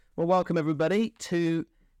Well, welcome everybody to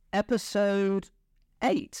episode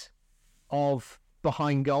 8 of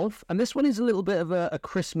Behind Golf. And this one is a little bit of a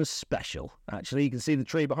Christmas special. Actually, you can see the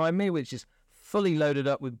tree behind me, which is fully loaded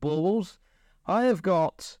up with balls. I have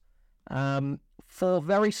got 4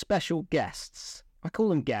 very special guests. I call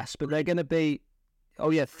them guests, but they're going to be...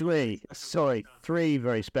 Oh, yeah, 3. Sorry, 3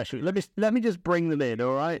 very special. Let me just bring them in,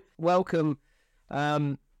 all right? Welcome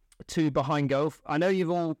to Behind Golf. I know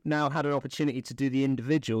you've all now had an opportunity to do the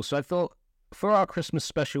individual, so I thought for our Christmas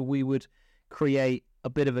special we would create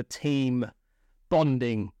a bit of a team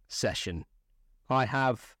bonding session. I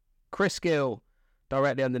have Chris Gill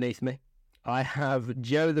directly underneath me. I have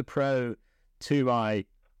Joe the Pro to my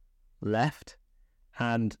left,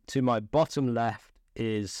 and to my bottom left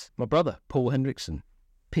is my brother, Paul Hendriksen,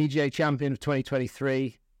 PGA champion of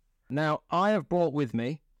 2023. Now, I have brought with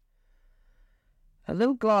me a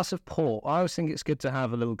little glass of port. I always think it's good to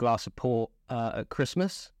have a little glass of port at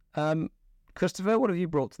Christmas. Christopher, what have you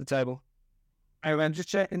brought to the table? I'm just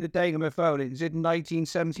checking the date on my phone. Is it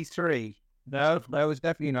 1973? No, it's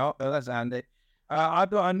definitely not. Oh, that's handy.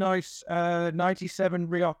 I've got a nice 97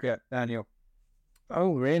 Rioja, Daniel.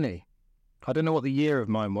 Oh, really? I don't know what the year of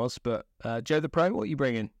mine was, but Joe the Pro, what are you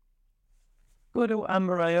bringing? Good little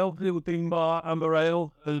amber ale, little bean bar amber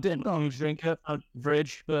ale. I didn't drink it,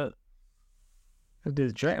 fridge, but... I'll do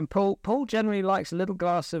the trick. And Paul generally likes a little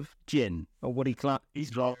glass of gin, or what he's got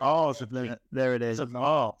ours, isn't it? There it is. It's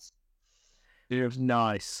ours. It's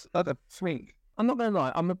nice. That's a sweet. I'm not going to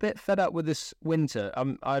lie, I'm a bit fed up with this winter.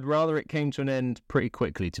 I'd rather it came to an end pretty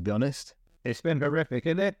quickly, to be honest. It's been horrific,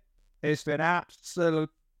 isn't it? It's been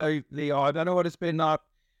absolutely, I don't know what it's been like.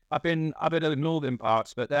 I've been in the northern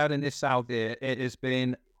parts, but down in this south here, it has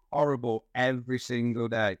been horrible every single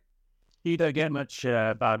day. You don't get much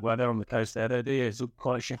bad weather on the coast there, though, do you? It's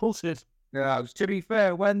quite sheltered. No, to be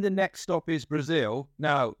fair, when the next stop is Brazil,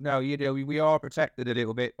 no, you know, we are protected a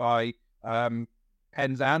little bit by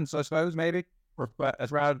Penzance, I suppose, maybe. But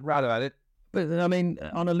that's rather at it. But, I mean,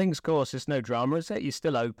 on a links course, it's no drama, is it? You're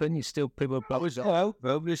still open, you're still people... And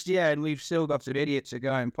we've still got some idiots that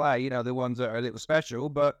go and play, you know, the ones that are a little special,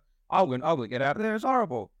 but I wouldn't get out of there. It's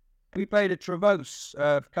horrible. We played at Travose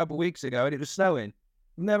a couple of weeks ago, and it was snowing.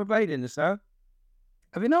 Never played in the snow.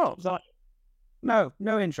 Have you not?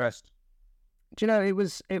 No interest. Do you know, I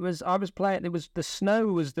was playing, the snow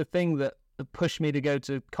was the thing that pushed me to go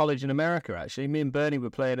to college in America, actually. Me and Bernie were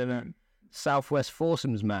playing in a Southwest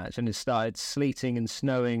foursomes match, and it started sleeting and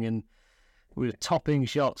snowing, and we were topping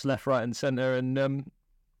shots left, right, and centre, and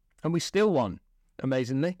we still won,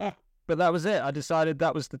 amazingly. Yeah. But that was it. I decided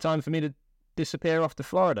that was the time for me to disappear off to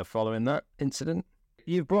Florida following that incident.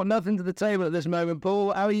 You've brought nothing to the table at this moment,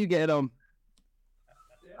 Paul. How are you getting on?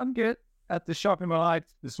 I'm good. At the shop in my life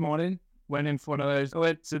this morning, went in for one of those. I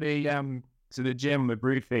went to the gym with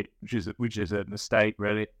Briefy, which is a mistake,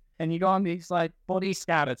 really. And you go on these like body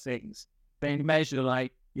scatter things. They measure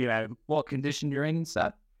like, you know, what condition you're in and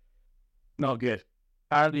stuff. Not good.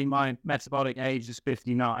 Apparently my metabolic age is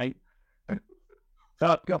 59.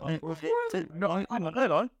 Oh, God. No,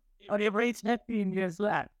 hold on. Oh, it reads 15 years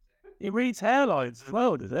left. It reads hairlines as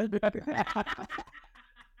well, does it?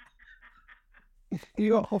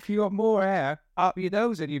 You got more hair up your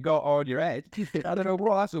nose than you got on your head. I don't know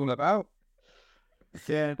what that's all about.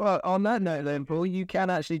 Yeah. Well, on that note then, Paul, you can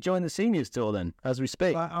actually join the seniors tour then, as we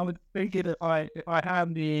speak. I would think if I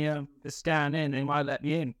have the scan in, they might let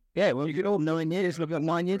me in. Yeah, well, you could all 9 years. We've got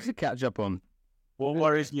 9 years to catch up on. What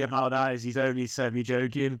worries me about that is he's only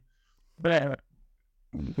semi-joking. But anyway.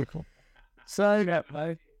 So,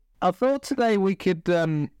 I thought today we could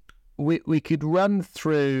we could run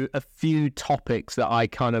through a few topics that I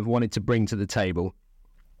kind of wanted to bring to the table.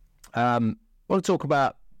 I want to talk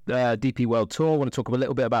about DP World Tour. I want to talk a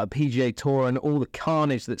little bit about the PGA Tour and all the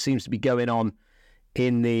carnage that seems to be going on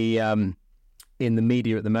in the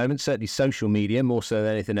media at the moment. Certainly social media more so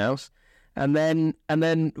than anything else. And then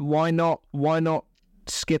why not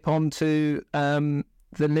skip on to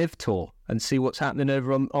the Live Tour and see what's happening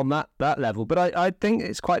over on that level. But I think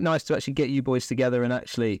it's quite nice to actually get you boys together and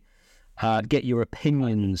actually get your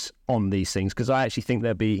opinions on these things, because I actually think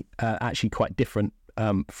they'll be actually quite different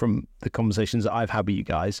from the conversations that I've had with you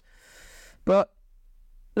guys. But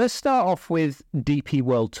let's start off with DP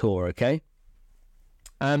World Tour, okay?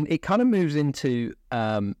 It kind of moves into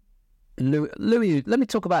Louis. Let me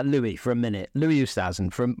talk about Louis for a minute. Louis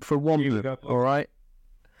Oosthuizen for one, all right?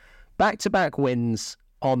 Back-to-back wins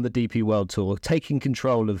on the DP World Tour, taking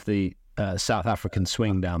control of the South African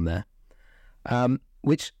swing down there,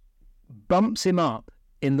 which bumps him up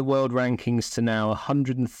in the world rankings to now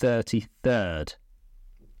 133rd.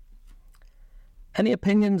 Any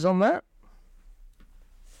opinions on that?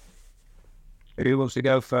 Who wants to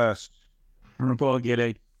go first? Paul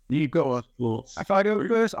Gilly, you got thoughts. If I go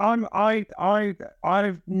first, I've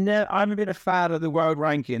never been a fan of the world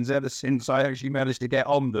rankings ever since I actually managed to get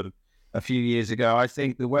on them a few years ago. I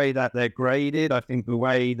think the way that they're graded, I think the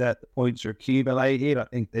way that the points are accumulated, I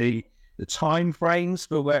think the time frames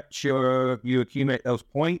for which you accumulate those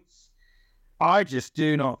points, I just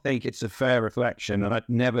do not think it's a fair reflection, and I've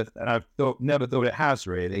never thought it has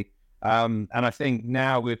really. And I think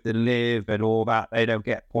now with the live and all that, they don't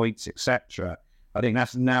get points, etc. I think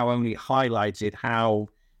that's now only highlighted how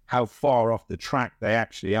far off the track they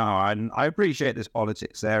actually are. And I appreciate there's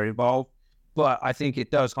politics there involved, but I think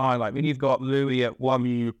it does highlight when you've got Louis at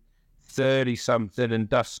 130 something and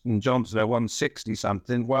Dustin Johnson at 160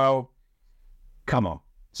 something. Well, come on,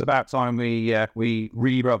 it's about time we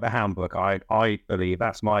rewrote the handbook. I believe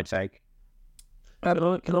that's my take.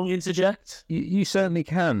 Can I interject? You certainly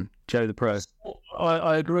can, Joe the Pro.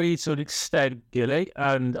 I agree to an extent, Gilly,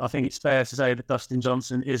 and I think it's fair to say that Dustin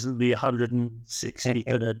Johnson isn't the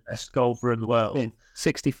 160th best golfer in the world.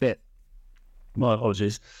 65th. My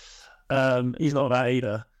apologies. He's not that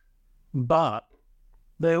either. But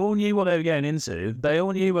they all knew what they were getting into. They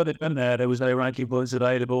all knew where they'd been there. There was no ranking points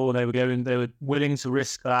available. They were willing to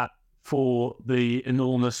risk that for the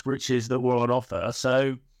enormous riches that were on offer.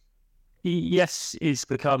 So yes, it's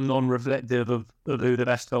become non-reflective of who the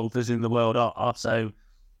best golfers in the world are. So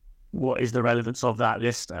what is the relevance of that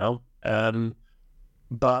list now?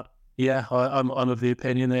 But yeah, I'm of the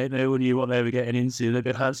opinion they all knew what they were getting into. They've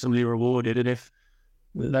been handsomely rewarded, and if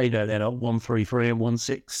they know they're not 133 and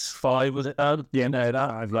 165, was it? Yeah, no,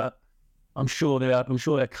 that I'm sure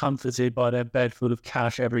they're comforted by their bed full of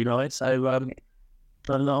cash every night. So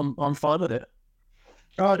I'm fine with it.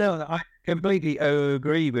 Oh no, I completely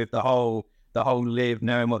agree with the whole live,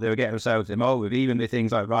 knowing what they were getting themselves involved with, even the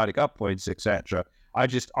things like Ryder Cup points, etc. I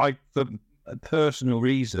for personal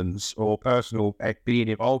reasons or personal being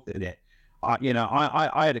involved in it, I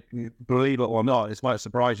had believe it or not, this might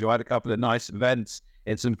surprise you, I had a couple of nice events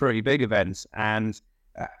in some pretty big events, and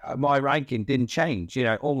my ranking didn't change.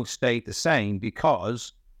 Almost stayed the same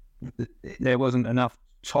because there wasn't enough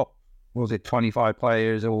top 25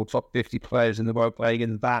 players or top 50 players in the world playing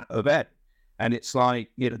in that event. And it's like,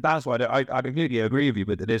 that's why I completely agree with you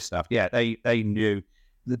with this stuff. Yeah, they knew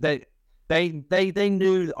that they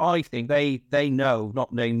knew. I think they know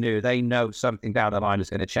something down the line is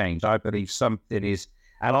going to change. I believe something is,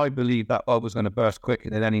 and I believe that bubble going to burst quicker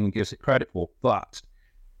than anyone gives it credit for. But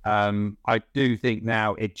I do think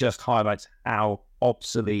now it just highlights how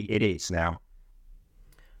obsolete it is now.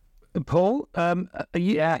 Paul,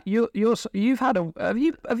 you've had have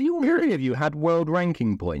you had world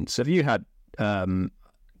ranking points? Have you had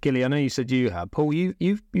Gilly? I know you said you have. Paul,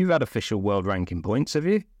 you've had official world ranking points, have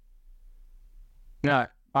you? No,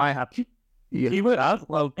 I have. You would have.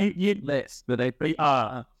 Well, you'd list, but they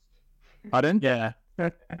are. Pardon? Yeah.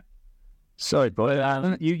 Sorry,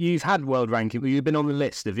 boy. You've had world ranking. You've been on the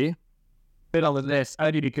list, have you? Been on the list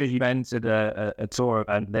only because you've entered a tour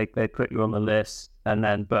and they put you on the list,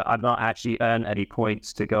 but I've not actually earned any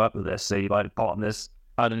points to go up the list. So you might have gotten this.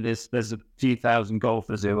 I don't know. There's a few thousand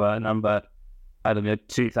golfers who are number,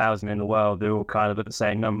 2,000 in the world. They're all kind of at the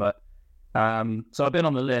same number. So I've been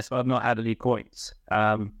on the list, but I've not had any points.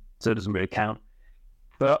 So it doesn't really count.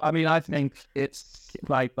 But I mean, I think it's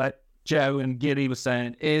like Joe and Gilly were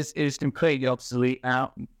saying, is completely obsolete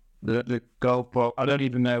now. The golf ball. I don't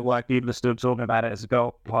even know why people are still talking about it as a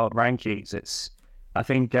golf world rankings. I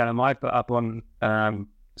think I put up on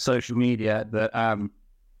social media that I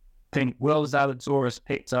think Will Zalatoris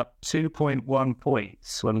picked up 2.1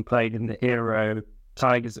 points when he played in the Hero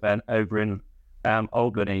Tigers event over in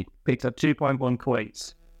Albany. Picked up 2.1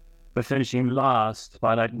 points for finishing last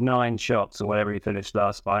by like 9 shots or whatever he finished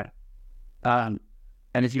last by.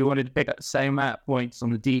 And if you wanted to pick up the same amount of points on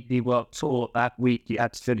the DP World Tour that week, you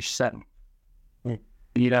had to finish 7th.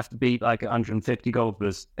 You'd have to beat like 150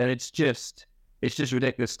 golfers. And it's just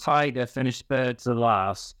ridiculous. Tiger finished 3rd to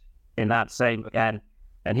last in that same again,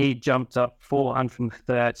 and he jumped up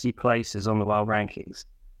 430 places on the world rankings.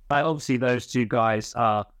 Like, obviously, those two guys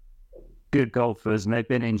are good golfers, and they've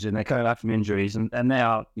been injured, and they're coming back from injuries, and they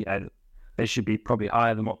are, they should be probably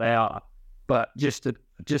higher than what they are. But just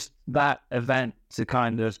that event to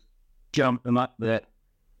kind of jump them up there,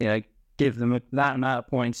 give them that amount of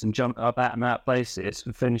points and jump up that amount of places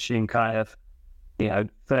for finishing kind of,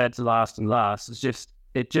 3rd to last and last.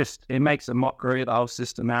 It makes a mockery of the whole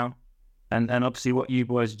system now. And obviously what you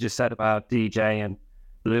boys just said about DJ and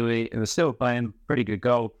Louis, and they're still playing pretty good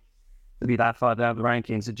golf to be that far down the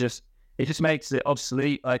rankings. It just makes it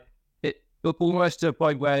obsolete. Like almost to a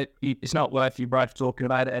point where it's not worth you right talking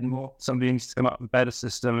about it anymore. Somebody needs to come up with a better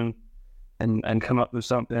system and come up with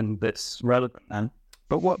something that's relevant then.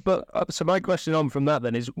 So my question on from that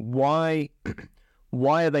then is why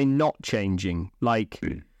are they not changing? Like,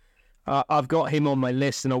 I've got him on my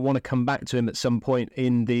list, and I want to come back to him at some point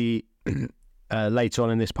in the later on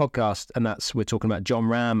in this podcast, and we're talking about Jon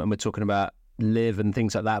Rahm and we're talking about Liv and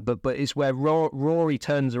things like that. But it's where Rory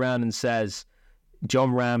turns around and says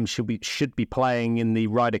Jon Rahm should be playing in the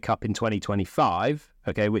Ryder Cup in 2025.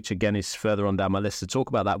 Okay, which again is further on down my list to talk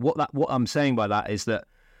about that. What I'm saying by that is that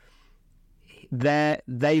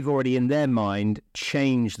they've already in their mind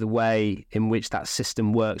changed the way in which that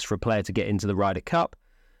system works for a player to get into the Ryder Cup.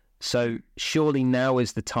 So surely now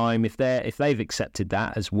is the time, if they've accepted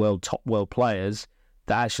that as top world players,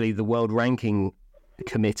 that actually the World Ranking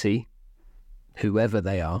Committee, whoever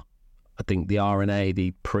they are, I think the R&A,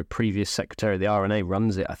 the previous secretary of the R&A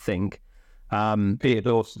runs it, I think. Peter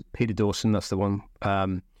Dawson, that's the one.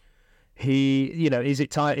 Is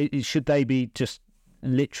it time? Should they be just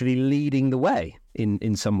literally leading the way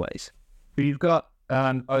in some ways? You've got,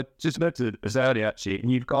 I just looked at this earlier actually,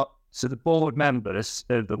 and you've got, so the board members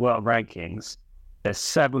of the world rankings, there's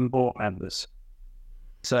 7 board members.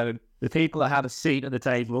 So the people that have a seat at the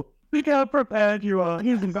table, look how prepared you are. So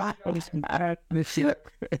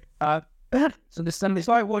it's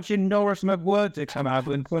like watching Norris McWhirter come out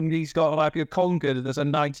when he's got like a Concord that's a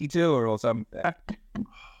 92 or something.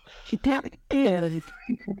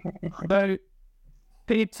 So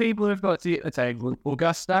people who've got a seat at the table: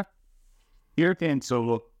 Augusta, European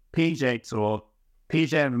Tour, PGA Tour,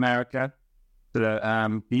 PGA of America, the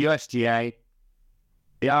USGA,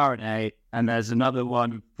 the R&A, and there's another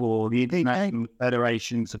one for the International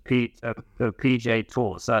Federations of PGA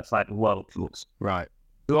Tour. So that's like the World Tours. Right.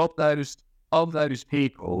 So of those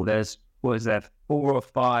people, there's 4 or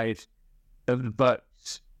 5 of the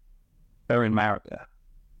votes are in America,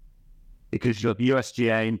 because you've got the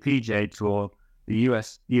USGA and PGA Tour, the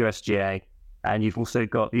USGA, and you've also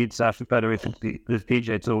got the International Federation of the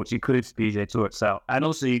PGA Tour, which includes the PGA Tour itself. And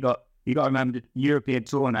also you got to remember the European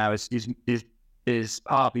Tour now is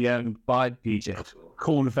partly owned by the PGA Tour.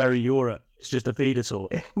 Corn Ferry Europe. It's just a feeder tour.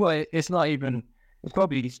 Well, it's not even. It's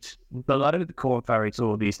probably below the Corn Ferry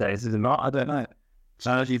Tour these days, is it not? I don't know.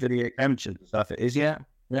 Sounds for the exemption stuff. It is, yeah.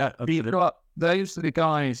 Yeah. Those are the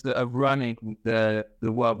guys that are running the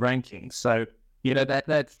world rankings. So,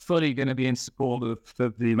 they're fully going to be in support of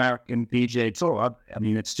the American PGA Tour. I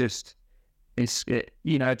mean, just you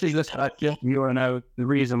want to know the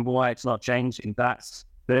reason why it's not changing.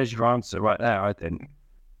 There's your answer right there, I think.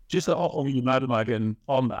 Just on your bandwagon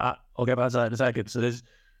on that, I'll get back to that in a second. So there's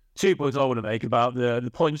 2 points I want to make about the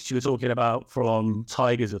points you were talking about from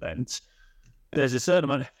Tiger's event. There's a certain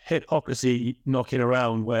amount of hypocrisy knocking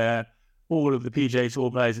around where all of the PGA Tour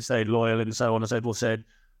players that stayed loyal and so on and so forth said,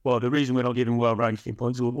 well, the reason we're not giving world ranking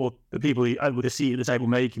points, or the people with a seat at the table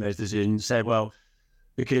making those decisions said, well,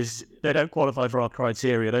 because they don't qualify for our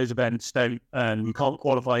criteria. Those events don't, and we can't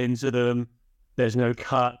qualify into them. There's no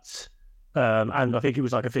cut. And I think it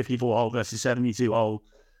was like a 54-hole versus 72-hole.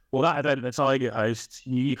 Well, that event that Tiger hosts,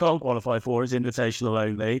 you can't qualify for. It's invitational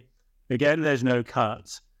only. Again, there's no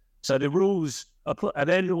cut. So the rules are put, and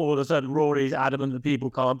then all of a sudden Rory's adamant that people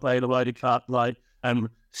can't play the Ryder Cup,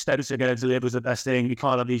 Spencer going to Liv was the best thing. You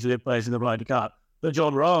can't have these Liv players in the Ryder Cup. But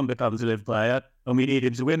Jon Rahm becomes a Liv player, and we need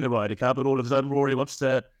him to win the Ryder Cup. And all of a sudden, Rory wants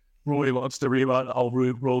to rewrite the whole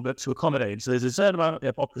rule book to accommodate. So there's a certain amount of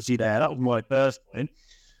hypocrisy there. That was my first point.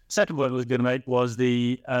 Second point I was going to make was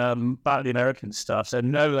the about the American stuff. So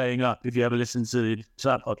no laying up. If you ever listen to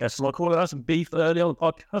that podcast, so I call it some beef early on the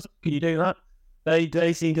podcast. Can you do that?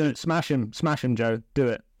 They seem to smash him, Joe. Do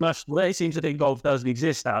it. They seem to think golf doesn't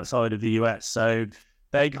exist outside of the US, so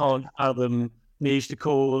they can't have them. They used to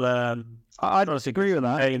call. I don't disagree with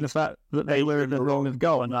that. The fact that they were in the wrong of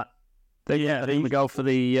goal and that they were at the home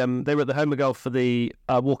of golf for the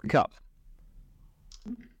Walker Cup.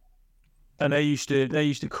 And they used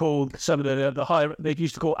to call some of the higher. They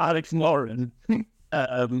used to call Alex Lauren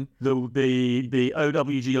the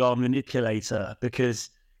OWGR manipulator, because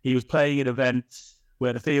he was playing in events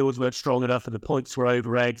where the fields weren't strong enough and the points were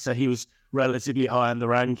over-egged, so he was relatively high in the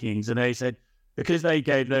rankings. And they said because they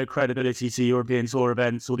gave no credibility to European Tour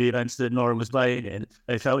events or the events that Noren was playing in,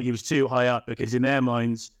 they felt he was too high up, because in their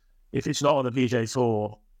minds, if it's not on the PGA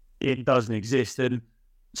Tour, it doesn't exist. And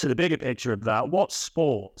to the bigger picture of that, what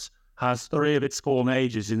sport has 3 of its 4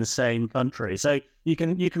 majors in the same country? So you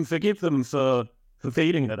can forgive them for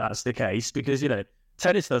feeling that that's the case, because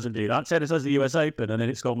tennis doesn't do that. Tennis has the US Open, and then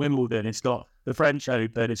it's got Wimbledon, it's got the French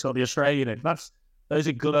Open, it's got the Australian Open. those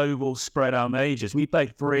are global spread out majors. We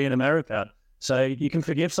played 3 in America. So you can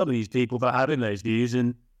forgive some of these people for having those views,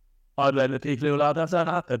 and I'd let the people who allowed that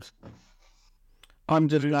happen. I'm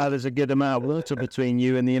just glad there's a good amount of water between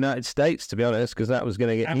you and the United States, to be honest, because that was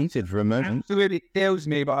going to get heated for a moment. Absolutely kills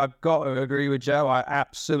me, but I've got to agree with Joe. I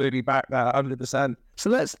absolutely back that 100%. So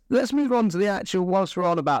let's move on to the actual, whilst we're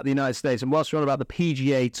on about the United States and whilst we're on about the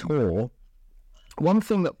PGA Tour, one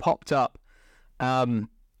thing that popped up I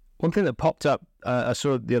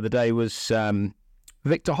saw the other day was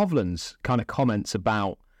Victor Hovland's kind of comments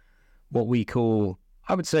about what we call,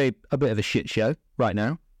 I would say, a bit of a shit show right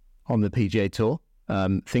now on the PGA Tour.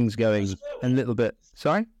 Things going a little bit...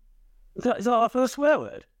 Sorry? Is that our first swear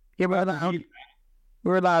word? Yeah,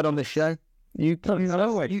 we're allowed on this show. You fire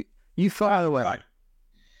away. Right.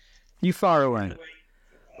 You fire away.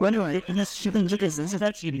 Well, anyway, there's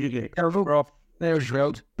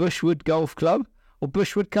road. Bushwood Golf Club or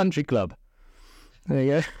Bushwood Country Club. There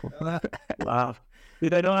you go. Wow.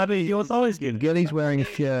 Did they not have any your thighs again? Gilly's wearing a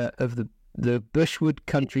shirt of the Bushwood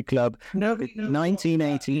Country Club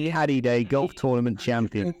 1980 Caddy Day Golf Tournament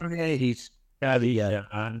champion.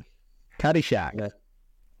 Caddyshack.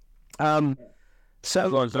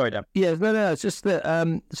 So Go on, sorry, Dan. yeah, no, it's just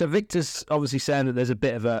that. So Victor's obviously saying that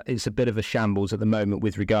it's a bit of a shambles at the moment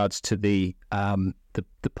with regards to the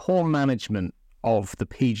poor management of the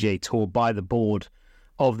PGA Tour by the board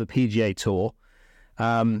of the PGA Tour.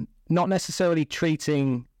 Not necessarily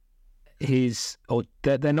treating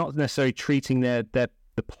they're not necessarily treating the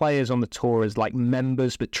players on the tour as like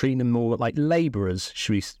members, but treating them more like labourers.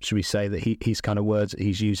 Should we say that he's kind of words that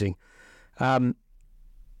he's using? But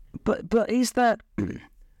is that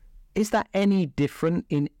any different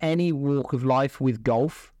in any walk of life with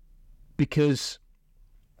golf? Because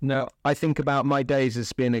No. I think about my days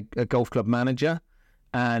as being a golf club manager,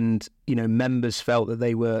 and members felt that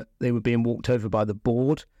they were being walked over by the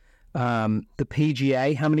board. The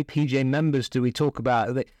PGA, how many PGA members do we talk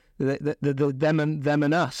about? The them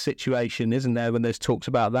and us situation, isn't there? When there's talks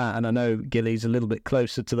about that, and I know Gilly's a little bit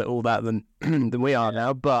closer to all that than we are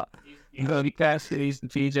now, but. He's the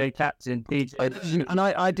PGA captain. And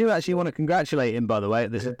I do actually want to congratulate him, by the way,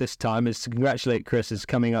 at this time, is to congratulate Chris as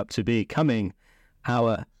coming up to becoming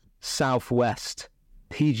our Southwest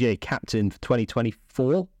PGA captain for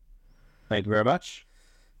 2024. Thank you very much.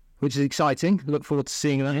 Which is exciting. Look forward to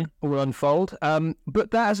seeing that all unfold.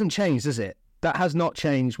 But that hasn't changed, has it? That has not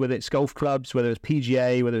changed, whether it's golf clubs, whether it's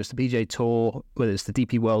PGA, whether it's the PGA Tour, whether it's the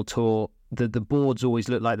DP World Tour. The boards always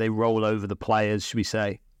look like they roll over the players, should we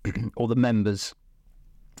say, or the members.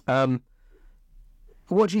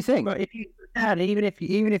 What do you think? But even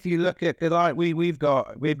if you look at, like we've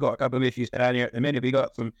got a couple of issues down here at the minute. We've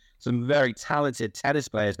got some very talented tennis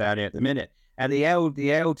players down here at the minute, and the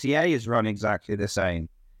LTA is run exactly the same.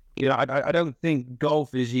 I don't think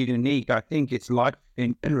golf is unique. I think it's life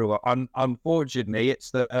in general. Unfortunately,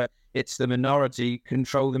 it's the minority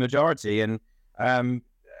control the majority, and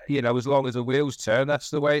as long as the wheels turn, that's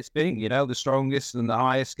the way it's been. The strongest and the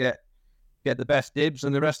highest get the best dibs,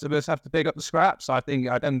 and the rest of us have to pick up the scraps. I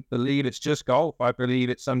don't believe it's just golf. I believe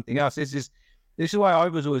it's something else. This is why I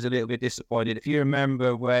was always a little bit disappointed. If you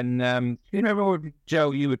remember when,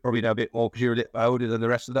 Joe, you would probably know a bit more because you're a little older than the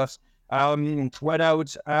rest of us. When I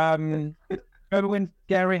was, remember when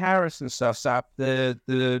Gary Harris and stuff sat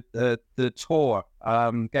the tour,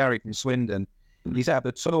 Gary from Swindon, he's at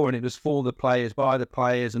the tour, and it was for the players, by the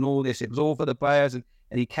players, and all this. It was all for the players, and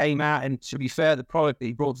he came out, and to be fair, the product that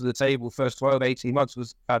he brought to the table the first 12, 18 months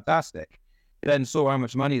was fantastic. He then saw how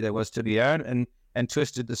much money there was to be earned, and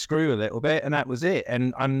twisted the screw a little bit, and that was it.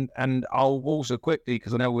 And I'll also quickly,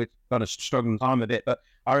 because I know we're kind of struggling time a bit, but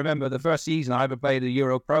I remember the first season I ever played a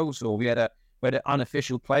Euro Pro Tour. We had an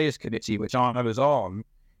unofficial players committee, which I was on.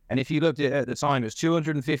 And if you looked at the time, it was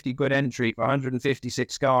 250 quid entry for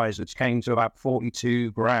 156 guys, which came to about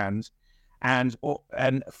 42 grand. And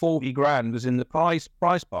 40 grand was in the prize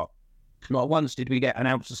pot. Not once did we get an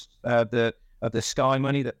ounce of the Sky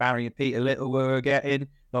money that Barry and Peter Little were getting.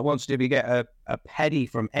 Not once did we get a penny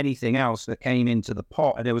from anything else that came into the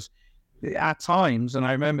pot. And it was at times, and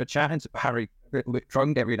I remember chatting to Barry a little bit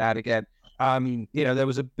drunk every now and again. There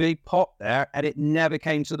was a big pot there, and it never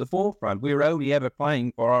came to the forefront. We were only ever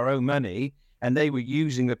playing for our own money, and they were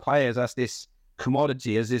using the players as this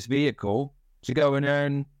commodity, as this vehicle to go and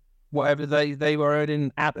earn whatever they were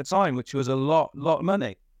earning at the time, which was a lot of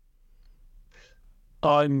money.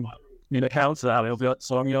 I'm going to counter that.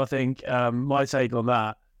 So I think my take on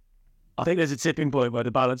that, I think there's a tipping point where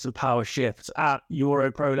the balance of power shifts at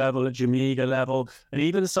Euro Pro level, at Jamaica level, and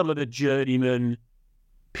even some of the journeyman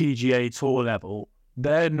PGA Tour level.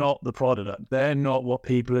 They're not the product. They're not what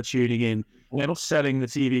people are tuning in they're not selling the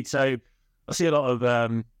TV. So I see a lot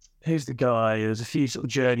of who's the guy? There's a few sort of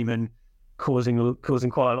journeymen causing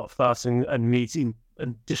quite a lot of fuss and meeting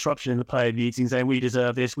and disruption in the player meetings, saying we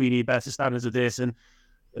deserve this, we need better standards of this, and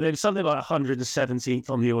there was something like 117th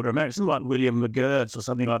on the order of merit, something like William McGirt or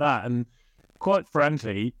something like that. And quite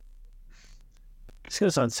frankly, it's going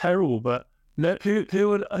to sound terrible, but no,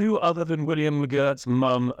 who other than William McGirt's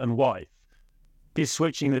mum and wife is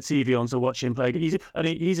switching the TV on to watch him play?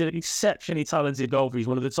 He's an exceptionally talented golfer. He's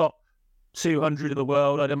one of the top 200 in the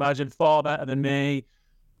world, I'd imagine, far better than me.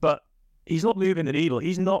 But he's not moving the needle.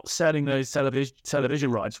 He's not selling those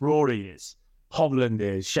television rights. Rory is, Hovland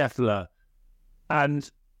is, Scheffler. And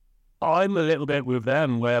I'm a little bit with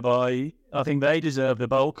them, whereby I think they deserve the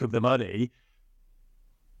bulk of the money.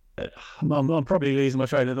 I'm probably losing my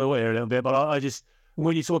train of thought here a little bit, but I just,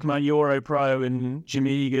 when you're talking about Euro Pro and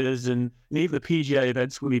Jamigas and even the PGA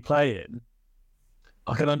events we'll be playing,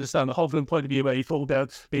 I can understand the Hovland point of view where he thought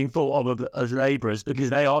about being thought of as labourers, because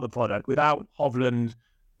they are the product. Without Hovland,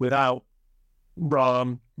 without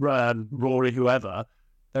Rahm, Rory, whoever,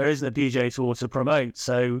 there isn't a PGA Tour to promote.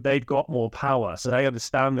 So they've got more power. So they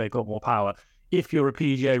understand they've got more power. If you're a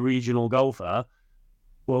PGA regional golfer,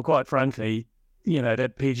 well, quite frankly, you know, the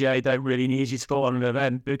PGA don't really need you to put on an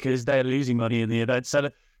event because they're losing money in the event. So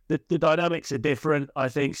the dynamics are different, I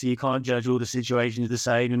think, so you can't judge all the situations the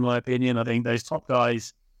same, in my opinion. I think those top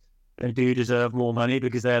guys, they do deserve more money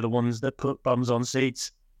because they're the ones that put bums on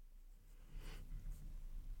seats.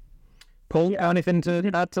 Paul, anything to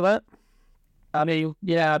add to that? I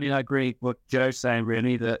agree with what Joe's saying,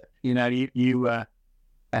 really, that, you know,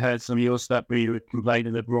 I heard some of your stuff where you were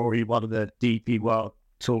complaining that Rory won the DP World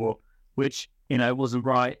Tour, which, you know, wasn't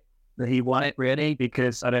right that he won it, really,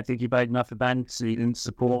 because I don't think he played enough events. He didn't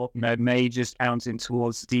support, you know, majors counting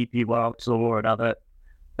towards the DP World Tour and other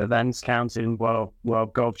events counting World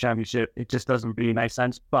Golf Championship. It just doesn't really make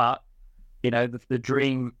sense. But, you know, the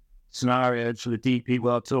dream scenario for the DP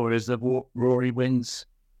World Tour is that Rory wins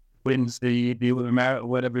the Order of Merit or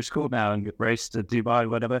whatever it's called now and get raced to Dubai,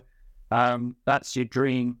 whatever. That's your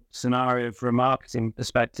dream scenario from a marketing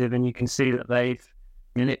perspective, and you can see that they've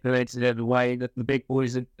manipulated it in a way that the big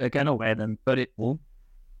boys are going to wear them. But it will,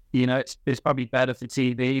 you know, it's probably better for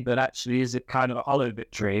TV, but actually, is it kind of a hollow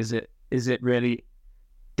victory? Is it really?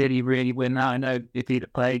 Did he really win that? I know if he'd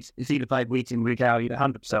have played week in, week out, he'd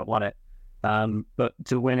 100% won it. But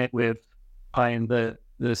to win it with playing the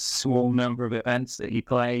small number of events that he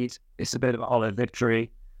played, it's a bit of a hollow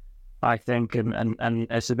victory, I think, and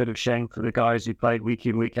it's a bit of shame for the guys who played week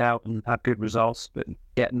in, week out and had good results, but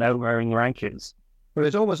get nowhere in the rankings. Well,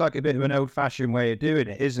 it's almost like a bit of an old-fashioned way of doing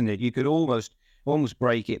it, isn't it? You could almost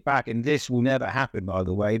break it back, and this will never happen, by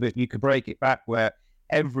the way, but you could break it back where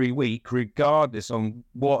every week, regardless on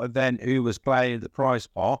what event, who was playing the prize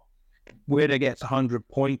pot, winner gets 100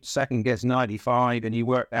 points, second gets 95, and you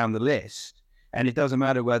work down the list. And it doesn't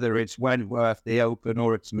matter whether it's Wentworth, the Open,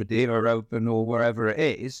 or it's Madeira Open, or wherever it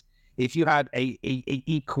is. If you had a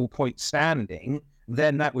equal point standing,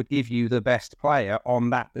 then that would give you the best player on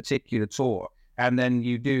that particular tour. And then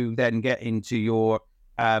you do then get into your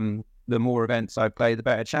the more events I play, the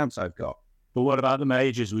better chance I've got. But what about the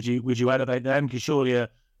majors? Would you elevate them? Because surely a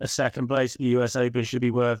second place at the US Open should be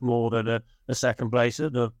worth more than a second place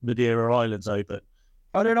at the Madeira Islands Open.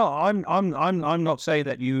 I don't know. I'm not saying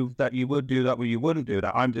that you would do that or you wouldn't do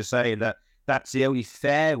that. I'm just saying that that's the only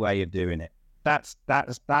fair way of doing it. That's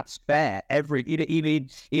fair. Even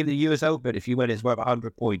the US Open, if you win, it's worth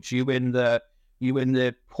 100 points. You win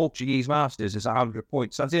the Portuguese Masters, it's 100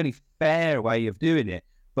 points. That's the only fair way of doing it.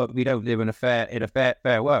 But we don't live in a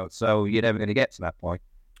fair world, so you're never going to get to that point.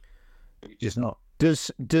 You're just not.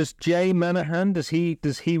 Does Jay Monahan, does he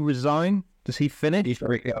resign? Does he finish?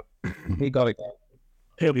 He got it.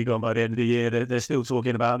 He'll be gone by the end of the year. They're still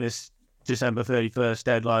talking about this December 31st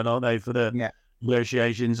deadline, aren't they, for the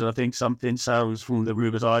negotiations? And I think something sounds, from the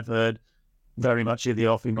rumours I've heard, very much in the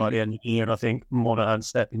offing by the end of the year. And I think Monahan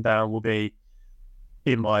stepping down will be,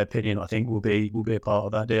 in my opinion, will be a part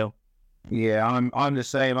of that deal. Yeah, I'm the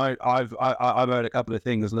same. I've heard a couple of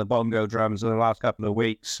things on the bongo drums in the last couple of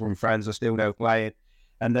weeks from friends I still know playing,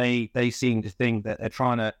 and they seem to think that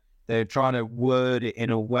they're trying to word it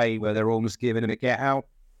in a way where they're almost giving him a get out.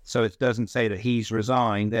 So it doesn't say that he's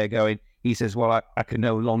resigned. They're going, he says, well, I can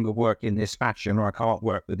no longer work in this fashion, or I can't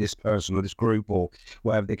work with this person or this group or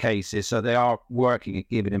whatever the case is. So they are working at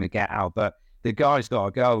giving him a get out. But the guy's got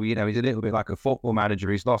to go. You know, he's a little bit like a football manager.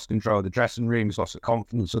 He's lost control of the dressing room. He's lost the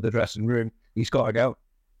confidence of the dressing room. He's got to go.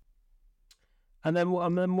 And then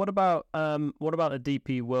what about the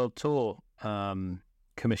DP World Tour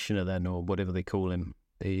commissioner then, or whatever they call him?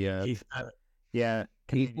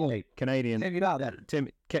 Canadian.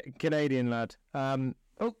 Canadian lad.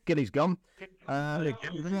 Gilly's gone.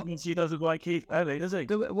 He doesn't like Keith Pelly, does he?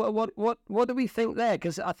 What do we think there?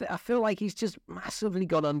 Because I feel like he's just massively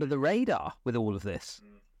gone under the radar with all of this.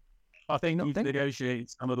 I think he's negotiated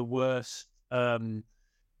some of the worst. The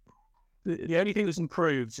only thing that's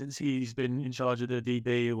improved since he's been in charge of the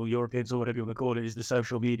DB or Europeans or whatever you want to call it is the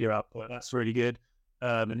social media output. That's really good,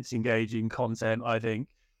 and it's engaging content, I think.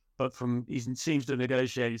 But he seems to have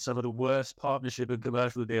negotiated some of the worst partnership and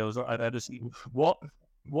commercial deals I've ever seen.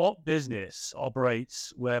 What business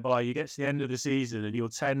operates whereby you get to the end of the season and your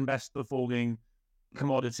 10 best performing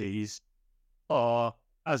commodities are,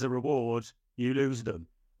 as a reward, you lose them?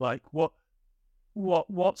 Like what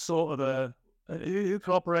sort of who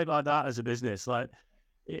can operate like that as a business? Like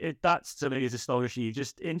that's to me is astonishing. You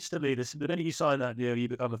just instantly, the minute you sign that deal, you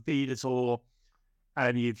become a feeder tour,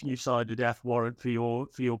 and you've signed a death warrant for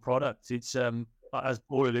your product. It's as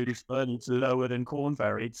Paul alluded to, it's lower than Corn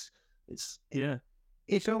Ferry. It's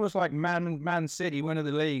It's almost like Man City winning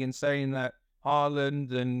the league and saying that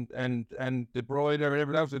Haaland and De Bruyne and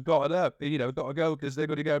everyone else have got it up. Got to go because they're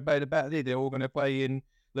going to go play the better league. They're all going to play in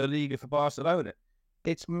La Liga for Barcelona.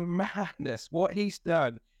 It's madness. What he's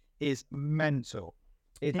done is mental.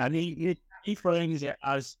 And he frames it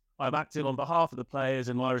as, I'm acting on behalf of the players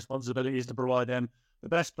and my responsibility is to provide them the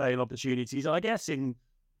best playing opportunities. I guess in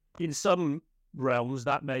some realms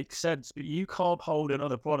that makes sense, but you can't hold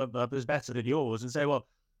another product up as better than yours and say, well,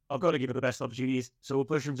 I've got to give it the best opportunities, so we'll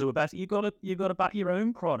push them to a better. You've got to back your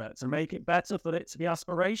own product and make it better for it to be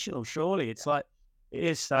aspirational. Surely it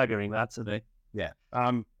is staggering, that to me. Yeah,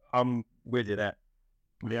 I'm with you there.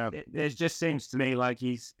 Yeah, it just seems to me like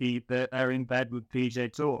they're in bed with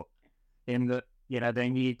PGA Tour, in that they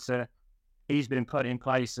need to. He's been put in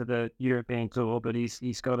place of the European Tour, but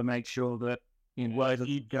he's got to make sure that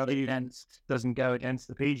doesn't go against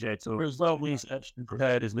the PGA Tour. As well researched and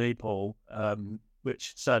prepared as me, Paul,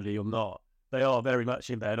 which sadly you're not. They are very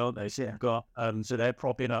much in bed, aren't they? So they've got so they're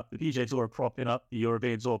propping up the PGA Tour, are propping up the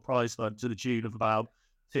European Tour prize fund to the tune of about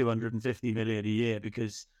 250 million a year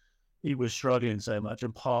because he was struggling so much,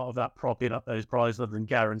 and part of that propping up those prize funds and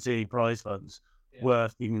guaranteeing prize funds were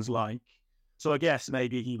things like. So I guess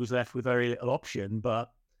maybe he was left with very little option,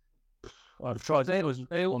 but I've tried. It was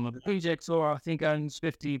on the PGA Tour. I think owns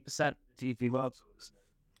 50% TV World Tours.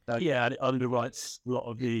 Yeah, and it underwrites a lot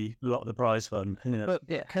of the prize fund. But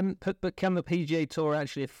can the PGA Tour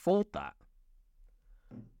actually afford that?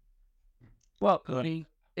 Well,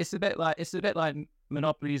 it's a bit like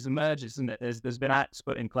monopolies and mergers, isn't it? There's been acts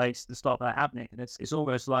put in place to stop that happening, and it's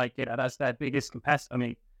almost like that's their biggest competitor. I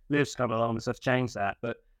mean, Liv's come along and stuff changed that,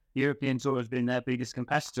 but European Tour has been their biggest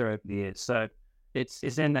competitor over the years. So it's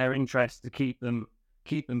in their interest to keep them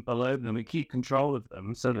below them and keep control of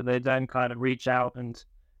them, so that they don't kind of reach out and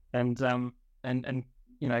get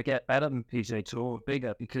better than PGA Tour or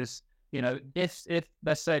bigger. Because if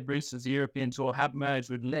let's say Bruce's European Tour had merged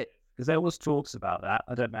with Liv, because there was talks about that.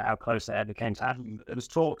 I don't know how close they ever came to happening, but there was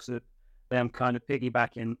talks of them kind of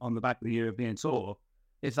piggybacking on the back of the European Tour.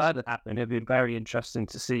 If that had happened, it'd be very interesting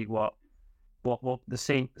to see what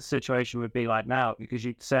the situation would be like now, because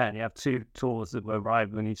you'd certainly have two tours that were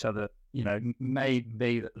rivaling each other.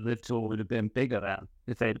 Maybe the Liv Tour would have been bigger then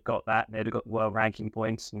if they'd got that and they'd have got world ranking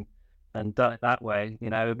points and done it that way. It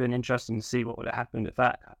would have been interesting to see what would have happened if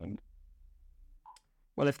that happened.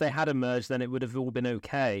 Well, if they had emerged, then it would have all been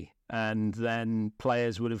okay, and then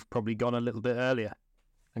players would have probably gone a little bit earlier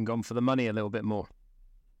and gone for the money a little bit more.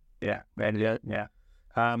 Yeah.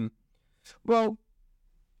 Well,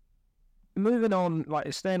 moving on,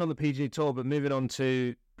 like staying on the PGA Tour, but moving on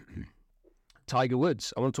to Tiger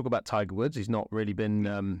Woods. I want to talk about Tiger Woods. He's not really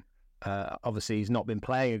been, obviously, he's not been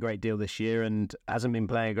playing a great deal this year, and hasn't been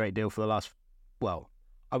playing a great deal for the last, I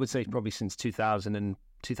would say probably since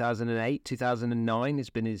 2008, 2009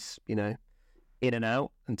 has been his, in and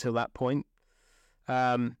out until that point.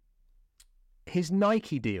 His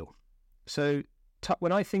Nike deal. So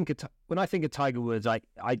when I think of Tiger Woods,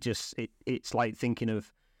 it's like thinking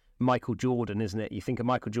of Michael Jordan, isn't it? You think of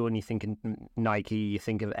Michael Jordan, you think of Nike, you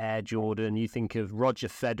think of Air Jordan, you think of Roger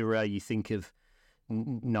Federer, you think of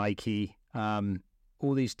Nike,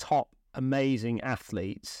 all these top amazing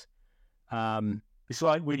athletes. It's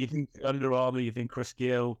like when you think Under Armour, you think Chris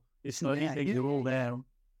Gill. It's like you think they're all there.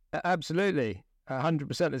 Absolutely,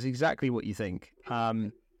 100%. That's exactly what you think.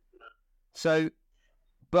 But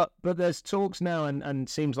there's talks now, and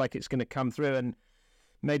seems like it's going to come through. And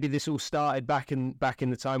maybe this all started back in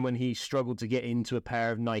the time when he struggled to get into a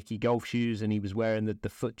pair of Nike golf shoes, and he was wearing the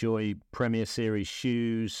FootJoy Premier Series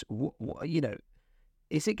shoes.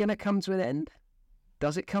 Is it going to come to an end?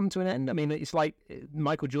 does it come to an end? I mean, it's like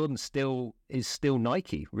Michael Jordan is still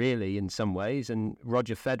Nike, really, in some ways, and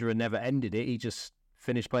Roger Federer never ended it. He just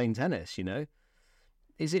finished playing tennis, you know?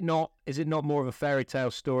 Is it not more of a fairy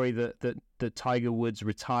tale story that Tiger Woods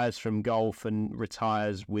retires from golf and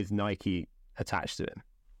retires with Nike attached to him?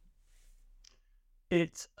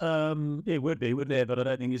 It would be, wouldn't it? But I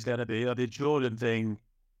don't think it's going to be. The Jordan thing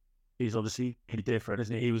is obviously different,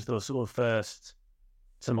 isn't it? He was the sort of first,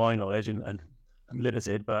 to my knowledge, and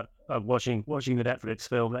limited, but watching the Netflix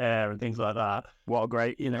film Air and things like that. What a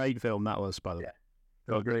great film that was, by the way.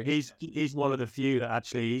 I agree. He's one of the few that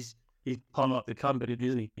actually he's part of the company,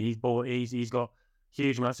 isn't he? He's got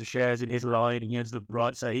huge amounts of shares in his line, and he has the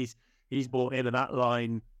right. So he's bought in, and that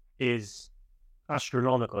line is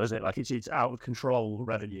astronomical, isn't it? Like it's out of control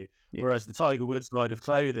revenue. Yeah. Whereas the Tiger Woods line of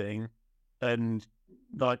clothing and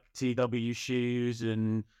like TW shoes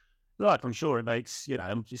and like I'm sure it makes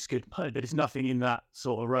just good money, but it's nothing in that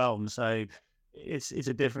sort of realm. So it's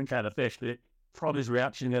a different kind of fish. But from his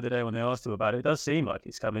reaction the other day when they asked him about it, it does seem like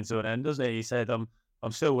it's coming to an end, doesn't it? He said, "I'm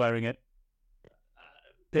still wearing it."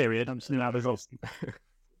 Period. I'm still out of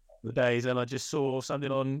the days, and I just saw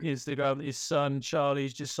something on Instagram that his son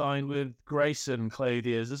Charlie's just signed with Grayson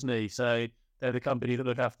Clothiers, isn't he? So they're the company that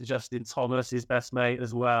look after Justin Thomas, his best mate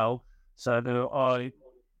as well. So I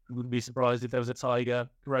wouldn't be surprised if there was a Tiger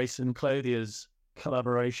Grayson Clothiers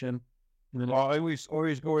collaboration. Well, I always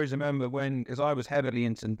remember because I was heavily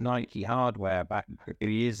into Nike hardware back a few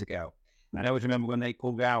years ago, and I always remember when they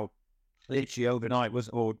pulled out literally overnight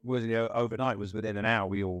overnight was within an hour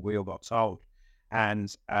we all got told.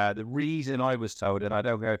 And the reason I was told, and I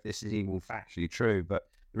don't know if this is even factually true, but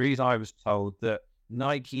the reason I was told that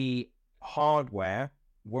Nike hardware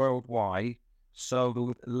worldwide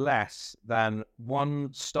sold less than one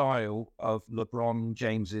style of LeBron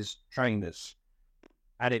James's trainers.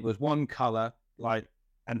 And it was one color,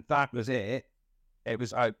 and that was it. It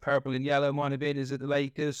was purple and yellow, might have been, is it the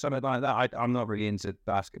Lakers, something like that. I'm not really into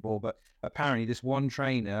basketball, but apparently this one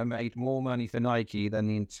trainer made more money for Nike than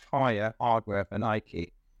the entire hardware for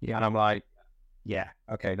Nike. Yeah. And I'm like, yeah,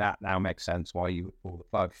 okay, that now makes sense why you would pull the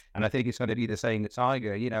plug. And I think it's going to be the same with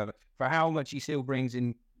Tiger, for how much he still brings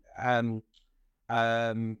in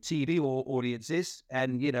TV audiences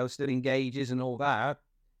and, still engages and all that.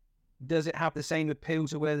 Does it have the same appeal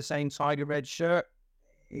to wear the same Tiger red shirt?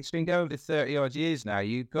 It's been going for 30 odd years now.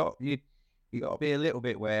 You got to be a little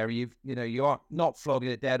bit wary. You are not flogging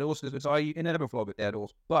a dead horse because you can never flog a dead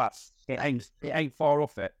horse, but it ain't far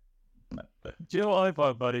off it. Do you know what I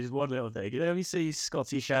find funny? Is one little thing. You see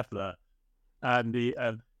Scotty Scheffler, and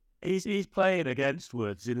he's playing against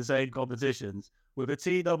Woods in the same competitions with a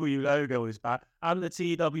TW logo on his back and the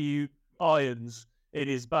TW irons in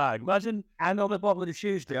his bag. Imagine, and on the bottom of the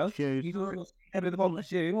shoes, Joe. You got head of the bottom of the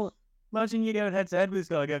shoes. Imagine you going head to head with this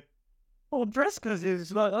guy and go, "Oh, I'm dressed because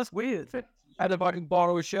it's like that's weird." And if I can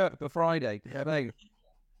borrow a shirt for Friday,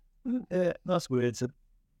 that's weird. So,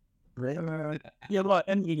 yeah, like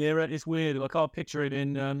ending era, it's weird. I can't picture it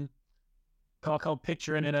in can't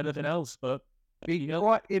picture it in anything else. But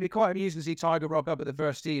it'd be quite amusing to see Tiger rock up at the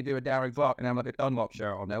first tee and do a Darren Clark and have like a Dunlop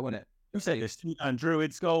shirt on there, wouldn't it? You say this and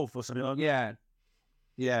Druid's golf or something like that.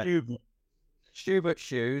 Yeah. Schubert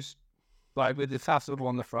shoes, like with the tassel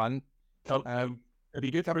on the front. It'd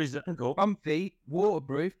be good to go. Comfy,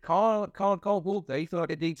 waterproof, can't cold all day. Feel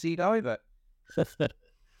like a deep sea diver.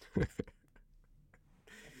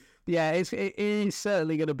 Yeah, it is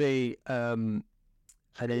certainly going to be an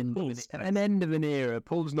end of an era.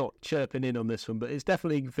 Paul's not chirping in on this one, but it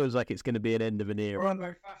definitely feels like it's going to be an end of an era. We're on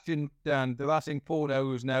my fashion, Dan. The last thing Paul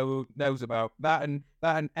knows about that and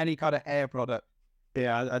any kind of hair product.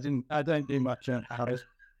 Yeah, I don't do much on house.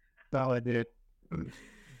 That I do.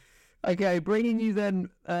 Okay, bringing you then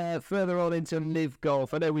further on into live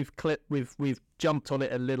golf. I know we've jumped on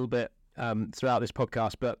it a little bit throughout this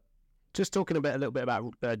podcast, but just talking a little bit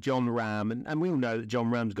about Jon Rahm, and we all know that Jon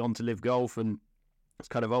Rahm's gone to live golf, and it's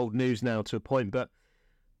kind of old news now to a point. But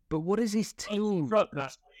what is his team?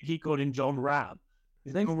 He called him Jon Rahm.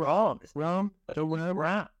 His name's Rahm.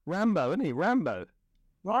 Rambo, isn't he? Rambo.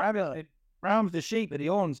 Ram's the sheep with the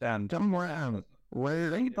horns, Dan. Jon Rahm.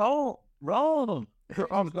 Really? Oh, Rahm.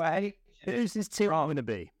 Who's his team going to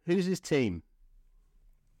be? Who's his team?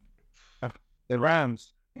 The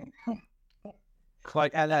Rams.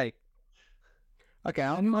 Like LA. Okay,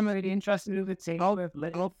 I'm really interested in the team. I'll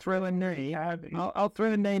throw a name. I'll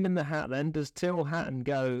throw a name in the hat then. Does Tyrrell Hatton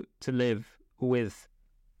go to live with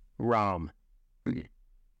Rahm?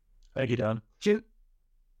 Thank you, Dan. Do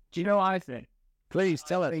you know what I think? Please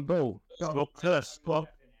tell us, Paul. Tell us.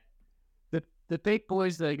 The big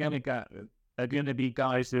boys that are going to go are going to be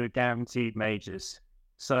guys who are guaranteed majors.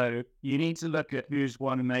 So you need to look at who's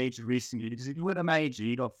won a major recently. Because if you win a major,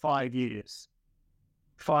 you got 5 years.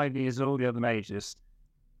 5 years of all the other majors.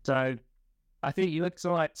 So I think you look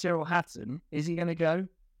to like Tyrrell Hatton. Is he going to go?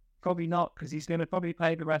 Probably not, because he's going to probably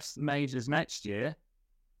play the rest of the majors next year.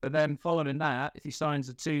 But then following that, if he signs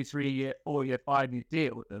a 2, 3 year, 4 year, 5 year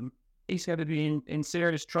deal with them, he's going to be in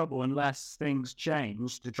serious trouble unless things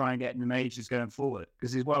change to try and get in the majors going forward.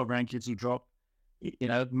 Because his world rankings will drop. You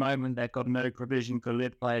know, at the moment, they've got no provision for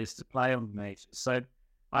live players to play on the majors. So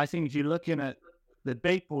I think if you're looking at the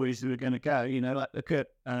big boys who are going to go, you know, like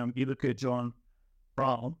you look at Jon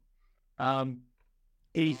Rahm,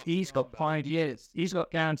 he's got 5 years. He's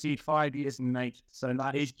got guaranteed 5 years in the majors. So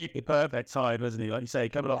that He's the perfect time, isn't he? Like you say,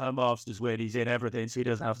 coming off a Masters win, he's in everything, so he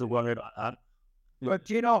doesn't have to worry about that. But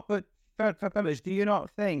do you not? But fellas, do you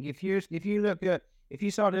not think if you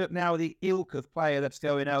start to look now at the ilk of player that's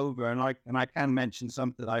going over, and I can mention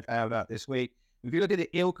something I found out this week. If you look at the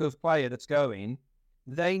ilk of player that's going,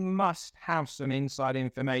 they must have some inside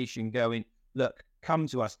information going. Look, come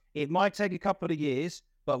to us. It might take a couple of years,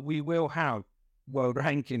 but we will have world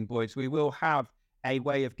ranking, boys. We will have a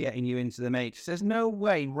way of getting you into the majors. There's no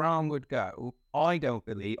way Rahm would go. I don't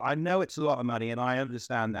believe. I know it's a lot of money, and I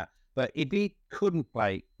understand that. But if he couldn't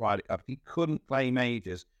play Ryder Cup, he couldn't play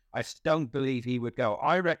majors, I just don't believe he would go.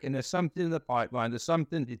 I reckon there's something in the pipeline, there's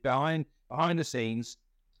something behind the scenes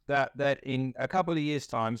that in a couple of years'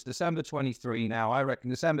 time, December 23 now, I reckon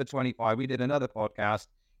December 25, we did another podcast,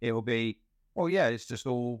 it will be, oh yeah, it's just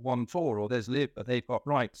all one tour, or there's live, but they've got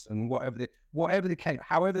rights, and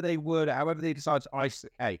however they decide to ice the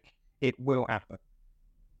cake, it will happen.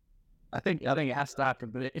 I think it has to happen,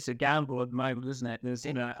 but it's a gamble at the moment, isn't it? There's,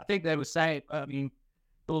 you know, I think they were saying, I mean,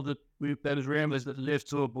 there was rumours that the Live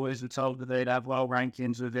Tour boys were told that they'd have world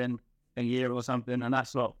rankings within a year or something, and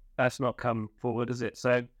that's not come forward, is it?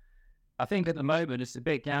 So I think at the moment it's a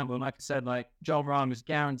big gamble. And like I said, like Jon Rahm is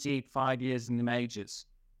guaranteed 5 years in the majors.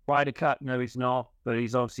 Ryder Cup, no, he's not, but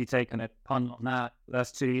he's obviously taken a punt on that.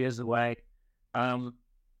 That's 2 years away. So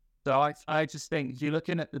I just think if you're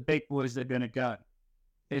looking at the big boys that are going to go,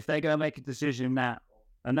 if they're going to make a decision now,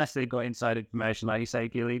 unless they've got inside information, like you say,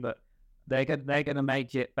 Gilly, but they're going to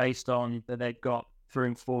make it based on that they've got 3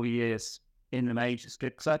 and 4 years in the majors.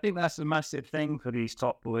 Because I think that's a massive thing for these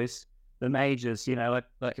top boys. The majors, you know,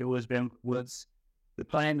 like it was been Woods, the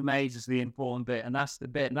playing the majors is the important bit, and that's the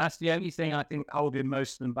bit. And that's the only thing I think holding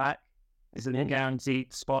most of them back is a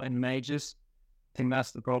guaranteed spot in the majors. I think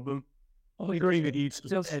that's the problem. I agree with you.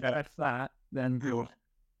 Still that, then...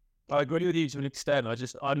 I agree with you to an extent.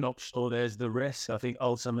 I'm not sure there's the risk. I think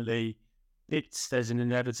ultimately there's an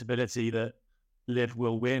inevitability that Liv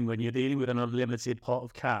will win when you're dealing with an unlimited pot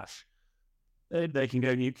of cash. They can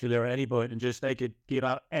go nuclear at any point, and they could give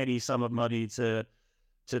out any sum of money to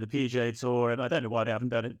the PGA Tour. And I don't know why they haven't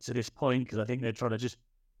done it to this point, because I think they're trying to just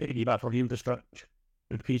piggyback on the infrastructure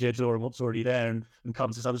of the PGA Tour and what's already there, and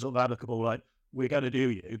come to some sort of amicable, like, we're going to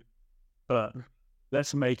do you, but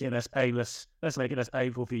let's make it less painless. Let's make it less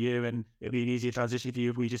painful for you, and it'll be an easier transition for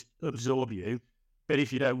you if we just absorb you. But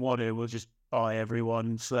if you don't want to, we'll just buy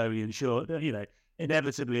everyone slowly and sure. You know,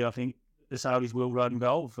 inevitably, I think the Saudis will run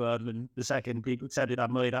golf, and the second people send it that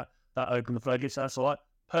money, that open the floodgates. That's all right.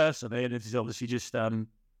 Personally, and this is obviously just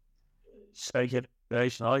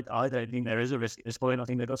speculation, I don't think there is a risk at this point. I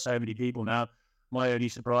think they've got so many people now. My only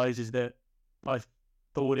surprise is that I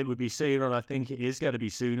thought it would be sooner, and I think it is going to be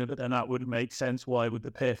sooner, but then that wouldn't make sense. Why would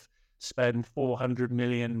the PIF spend £400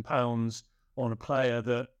 million on a player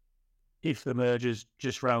that, if the merger's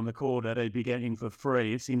just round the corner, they'd be getting for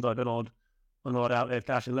free? It seems like an odd outlay of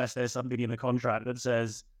cash, unless there's something in the contract that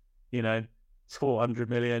says, you know, it's 400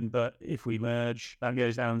 million, but if we merge, that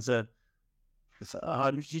goes down to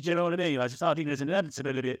 100. Do you know what I mean? I think there's an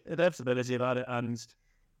inevitability about it, and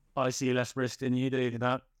I see less risk than you do in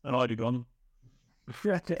that, and I'd be gone.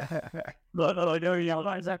 But I know you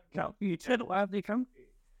like that count. You tell why have they come?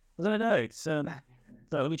 I don't know. So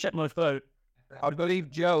let me check my phone. I believe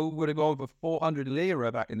Joe would have gone for 400 lira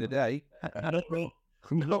back in the day. Not wrong.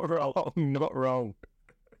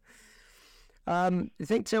 You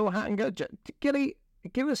think Tyrrell Hatton go? Gilly,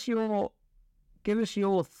 give us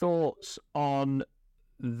your thoughts on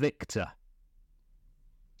Victor.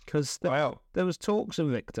 Because there was talks of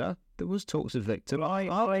Victor. But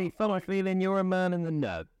I felt feeling you're a man in the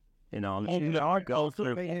know. You know, I go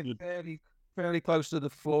fairly close to the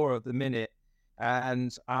floor at the minute,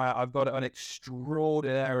 and I've got it on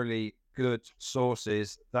extraordinarily good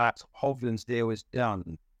sources that Hovland's deal is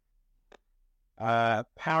done.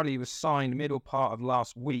 Apparently, he was signed middle part of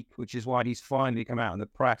last week, which is why he's finally come out in the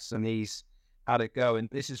press and he's had it go. And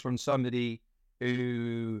this is from somebody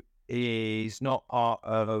who is not part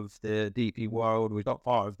of the DP world. He's not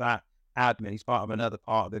part of that admin. He's part of another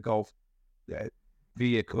part of the golf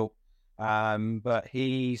vehicle. But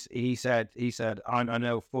he said, I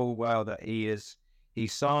know full well that he's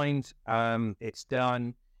signed. It's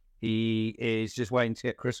done. He is just waiting to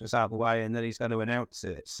get Christmas out of the way, and then he's going to announce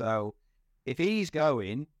it. So if he's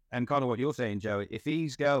going, and kind of what you're saying, Joey, if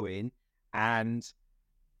he's going and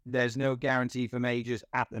there's no guarantee for majors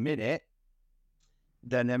at the minute,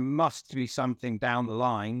 then there must be something down the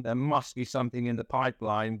line. There must be something in the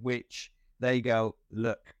pipeline which they go,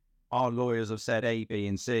 look, our lawyers have said A, B,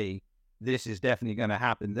 and C. This is definitely going to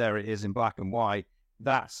happen. There it is in black and white.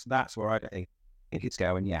 That's where I think it's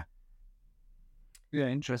going. Yeah. Yeah,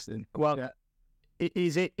 interesting. Well, yeah.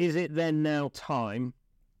 Is it then now time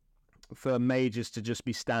for majors to just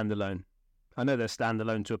be standalone? I know they're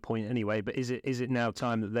standalone to a point anyway, but is it now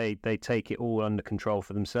time that they take it all under control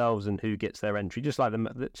for themselves, and who gets their entry? Just like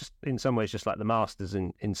just in some ways, just like the Masters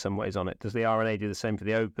in some ways on it. Does the R&A do the same for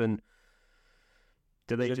the Open?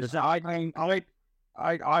 Do they just? I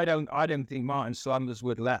don't think Martin Slumbers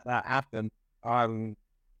would let that happen.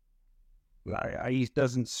 He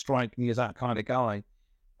doesn't strike me as that kind of guy.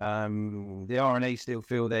 The R&A still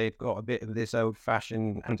feel they've got a bit of this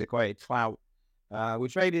old-fashioned, antiquated clout,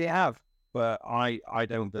 which maybe they have, but I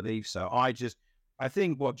don't believe so. I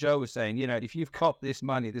think what Joe was saying, if you've got this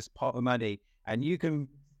money, this pot of money, and you can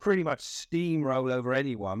pretty much steamroll over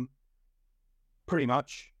anyone, pretty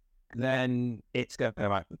much, then it's going to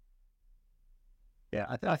happen.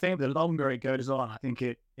 Yeah, I think the longer it goes on, I think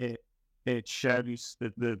it shows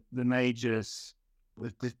that the majors,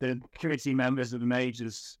 the committee members of the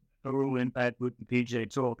majors are all in bed with the PGA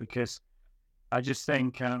Tour, because I just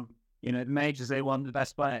think, the majors, they want the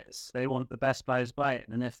best players. They want the best players playing.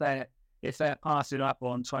 And if they're passing up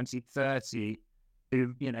on 2030,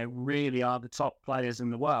 who, really are the top players in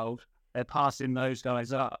the world, they're passing those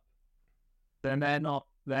guys up, then they're not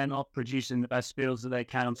producing the best fields that they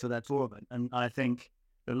can for their tournament. And I think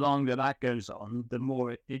the longer that goes on, the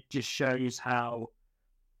more it just shows how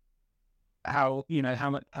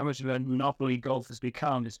much of a monopoly golf has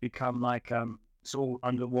become. It's become like it's all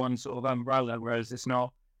under one sort of umbrella, whereas it's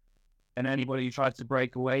not. And anybody who tries to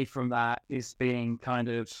break away from that is being kind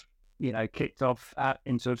of kicked off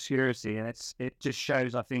into obscurity. And it just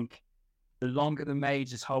shows, I think, the longer the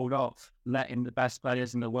majors hold off letting the best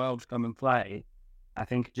players in the world come and play, I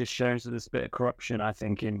think it just shows that there's a bit of corruption, I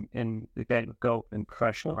think, in the game of golf and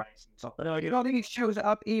professional racing. I think it shows it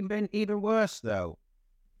up even worse, though.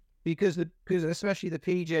 Because especially the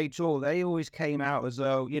PGA Tour, they always came out as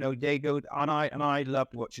though, they go, and I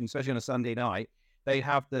loved watching, especially on a Sunday night, they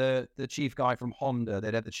have the chief guy from Honda,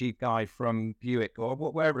 they'd have the chief guy from Buick, or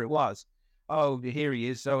wherever it was. Oh, here he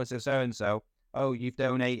is, so-and-so, so-and-so. Oh, you've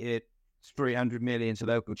donated 300 million to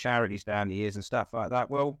local charities down the years and stuff like that.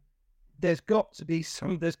 Well, there's got to be,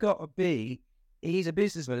 he's a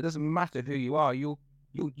businessman. It doesn't matter who you are. You're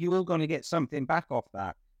going to get something back off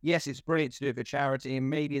that. Yes, it's brilliant to do it for charity, and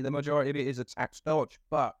maybe the majority of it is a tax dodge,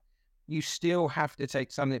 but you still have to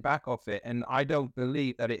take something back off it. And I don't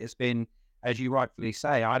believe that it has been, as you rightfully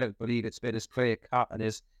say, I don't believe it's been as clear cut and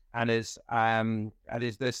as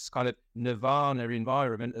this kind of nirvana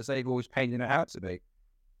environment as they've always painted it out to be.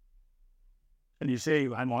 And you see,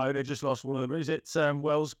 they just lost one of them. Is it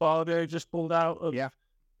Wells Fargo just pulled out of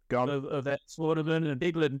of that tournament? And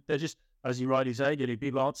people, they're just, as you rightly say,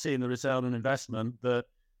 people aren't seeing the return on investment. That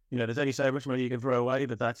there's only so much money you can throw away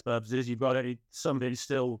for tax purposes. You've got something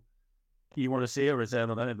still you want to see a return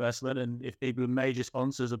on that investment. And if people, major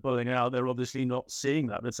sponsors, are pulling out, they're obviously not seeing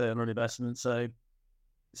that return on investment. So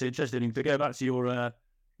it's interesting to go back to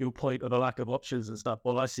your point of the lack of options and stuff.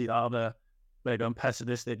 Well, I see that maybe I'm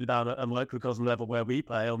pessimistic down at a microcosm level where we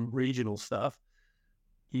play on regional stuff.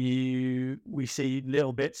 We see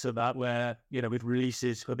little bits of that where, with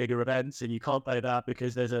releases for bigger events, and you can't play that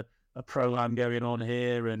because there's a pro-am going on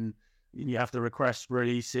here, and you have to request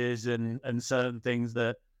releases and certain things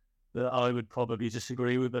that I would probably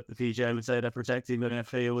disagree with, but the PGA would say they're protecting their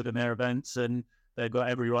field and their events, and they've got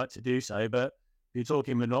every right to do so. But if you're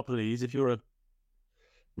talking monopolies, if you're a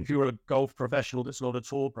golf professional that's not a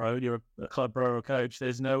tour pro, you're a club pro or a coach,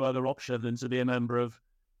 there's no other option than to be a member of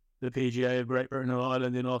the PGA of Great Britain or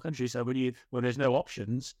Ireland in our country. So when there's no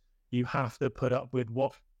options, you have to put up with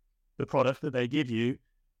what the product that they give you.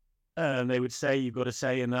 And they would say you've got a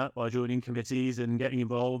say in that by joining committees and getting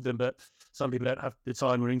involved. But some people don't have the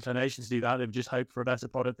time or inclination to do that. They've just hoped for a better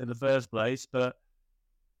product in the first place. But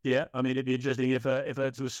yeah, I mean, it'd be interesting if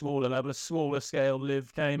to a smaller level, a smaller scale,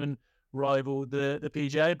 Live came and rivaled the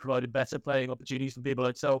PGA and provided better playing opportunities for people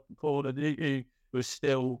like self and Paul, and who was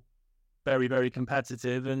still very, very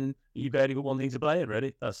competitive, and you barely got one thing to play in,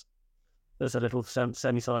 really. That's a little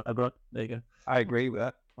semi-side I've got. There you go. I agree with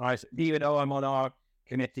that. Even though I'm on our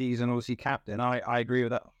committees and obviously captain, I agree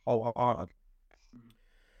with that wholeheartedly.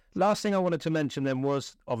 Last thing I wanted to mention then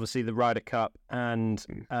was obviously the Ryder Cup and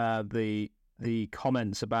the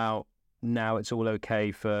comments about now it's all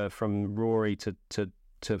okay from Rory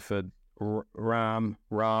for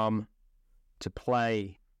Rahm to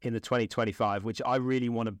play in the 2025, which I really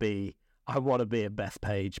want to be. I want to be at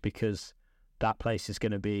Bethpage because that place is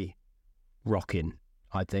going to be rocking.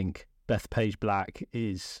 I think Bethpage Black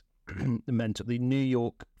is mental. The New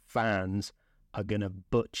York fans are going to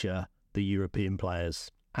butcher the European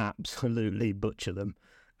players, absolutely butcher them,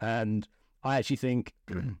 and I actually think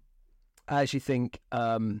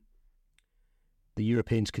the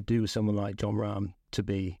Europeans could do with someone like Jon Rahm to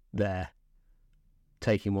be there,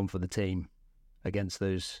 taking one for the team against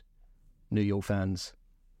those New York fans.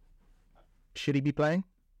 Should he be playing?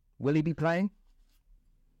 Will he be playing?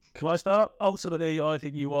 Can I start? Ultimately, I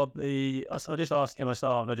think you want the... I just asked, can I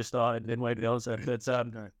start? And I just started and didn't wait for the answer. But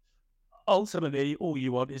ultimately, all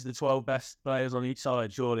you want is the 12 best players on each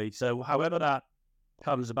side, surely. So however that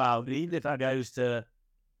comes about, even if that goes to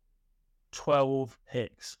 12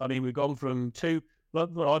 picks. I mean, we've gone from 2...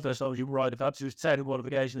 When I first told you Ryder Cups, it was 10 in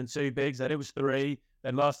qualification and 2 bigs. Then it was 3.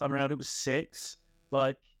 Then last time around, it was 6.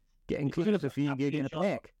 Like... Getting closer for you to get a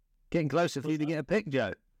pick. Getting closer for you to get a pick,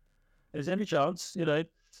 Joe. There's any chance, you know...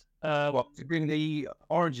 to bring the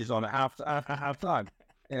oranges on at half time.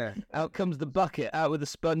 Yeah. Out comes the bucket, out with the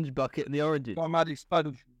sponge bucket and the oranges. Got a magic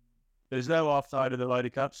sponge. There's no half time in the Ryder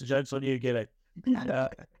Cup, so joke's on you, Gilly.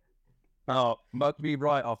 Must be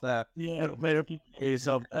right off there.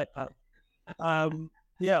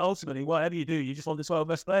 Yeah, ultimately, whatever you do, you just want the 12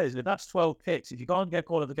 best players. And if that's 12 picks, if you can't get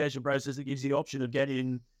qualification process that gives you the option of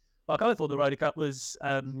getting... Like, I thought the Ryder Cup was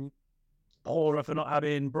poorer for not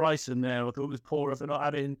having Bryson there. I thought it was poorer for not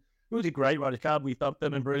having... It was a great Ryder Cup. We thumped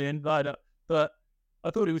them and brilliant. But I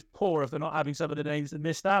thought it was poorer for not having some of the names that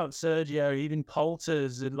missed out. Sergio, even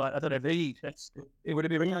Poulters, and I don't know, it would have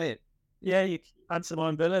been brilliant. Yeah, you answer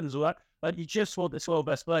mine villains, all that. But you just want the 12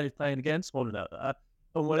 best players playing against one another.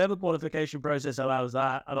 And whatever qualification process allows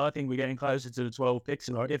that, and I think we're getting closer to the 12 picks.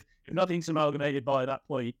 If nothing's amalgamated by that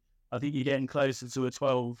point, I think you're getting closer to a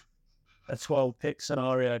 12 pick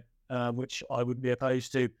scenario, which I would be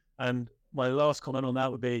opposed to. And my last comment on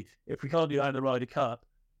that would be, if we can't do that in the Ryder Cup,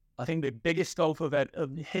 I think the biggest golf event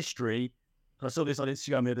of history, and I saw this on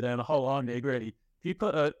Instagram the other day, and I wholeheartedly agree, if you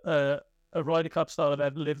put a Ryder Cup style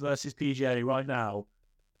event, Live versus PGA right now,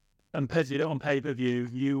 and put it on pay-per-view,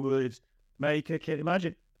 you would make a kid.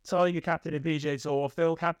 Imagine Tiger captain in PGA Tour,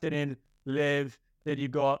 Phil captain in Live, then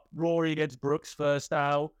you've got Rory against Brooks first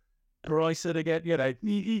out, Bryson again,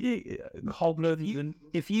 Hobler.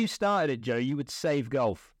 If you started it, Joe, you would save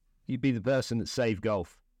golf. You'd be the person that saved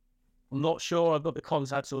golf. I'm not sure I've got the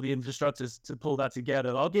contacts or the infrastructures to pull that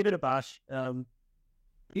together. I'll give it a bash. You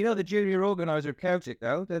know the junior organizer of Celtic,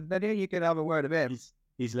 though? Then you can have a word of him.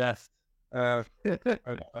 He's left. Paul,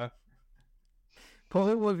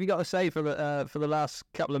 what have you got to say for the last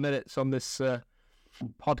couple of minutes on this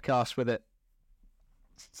podcast with it?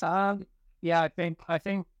 Yeah, I think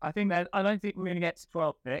that I don't think we're going to get to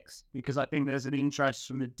 12 picks because I think there's an interest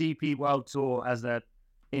from the DP World Tour as their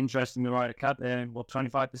interest in the Ryder Cup. They're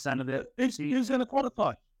 25% of it. Who's going to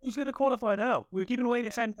qualify? Who's going to qualify now? We're giving away the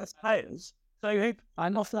 10 best players. So I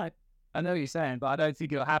know what you're saying, but I don't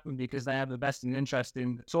think it'll happen because they have the best interest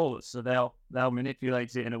in the tours. So they'll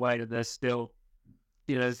manipulate it in a way that there's still,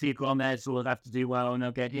 the people on their tour have to do well and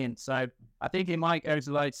they'll get in. So I think it might go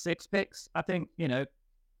to like 6 picks. I think,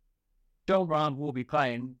 Jon Rahm will be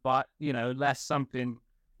playing, but, unless something,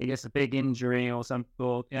 he gets a big injury or something,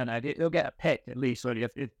 or, he'll get a pick at least. So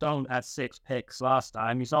if Don had 6 picks last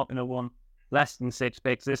time, he's not going to want less than 6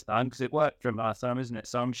 picks this time because it worked for him last time, isn't it?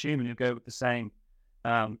 So I'm assuming he'll go with the same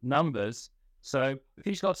numbers. So if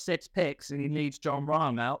he's got 6 picks and he leaves Jon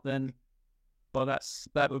Rahm out, then, well,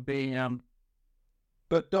 that would be...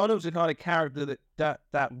 But Donald's the kind of character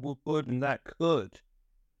that would and that could.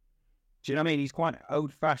 Do you know what I mean? He's quite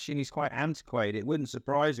old-fashioned. He's quite antiquated. It wouldn't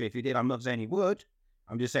surprise me if he did. I'm not saying he would.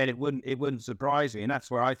 I'm just saying it wouldn't surprise me. And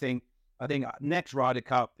that's where I think next Ryder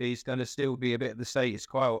Cup is going to still be a bit of the status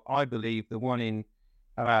quo. I believe the one in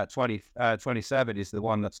 2027 is the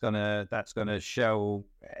one that's gonna show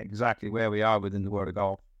exactly where we are within the world of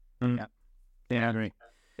golf. Yeah, I agree.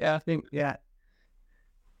 Yeah, I think, yeah.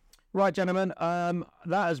 Right, gentlemen, that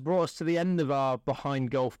has brought us to the end of our Behind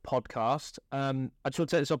Golf podcast. I just want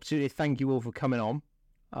to take this opportunity to thank you all for coming on.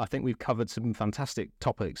 I think we've covered some fantastic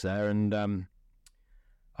topics there, and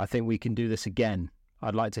I think we can do this again.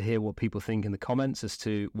 I'd like to hear what people think in the comments as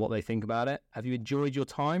to what they think about it. Have you enjoyed your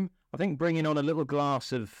time? I think bringing on a little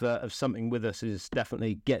glass of something with us is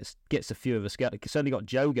definitely gets a few of us. Certainly got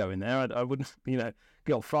Joe going there. I wouldn't, get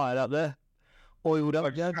all fired up there, oiled up.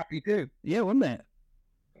 I'm happy to. Yeah, wouldn't it?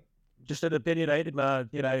 Just an opinionated man,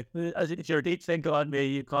 as if you're a deep thinker like me,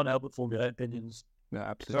 you can't help but formulate opinions. No,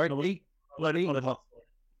 absolutely. Sorry,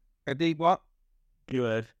 a deep what? You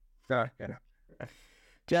heard. Okay.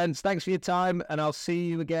 Gents, thanks for your time, and I'll see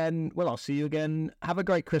you again. Well, I'll see you again. Have a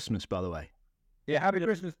great Christmas, by the way. Yeah, happy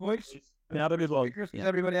Christmas, boys. Have a good one. Happy Christmas,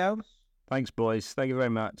 everybody else. Thanks, boys. Thank you very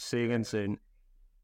much. See you again soon.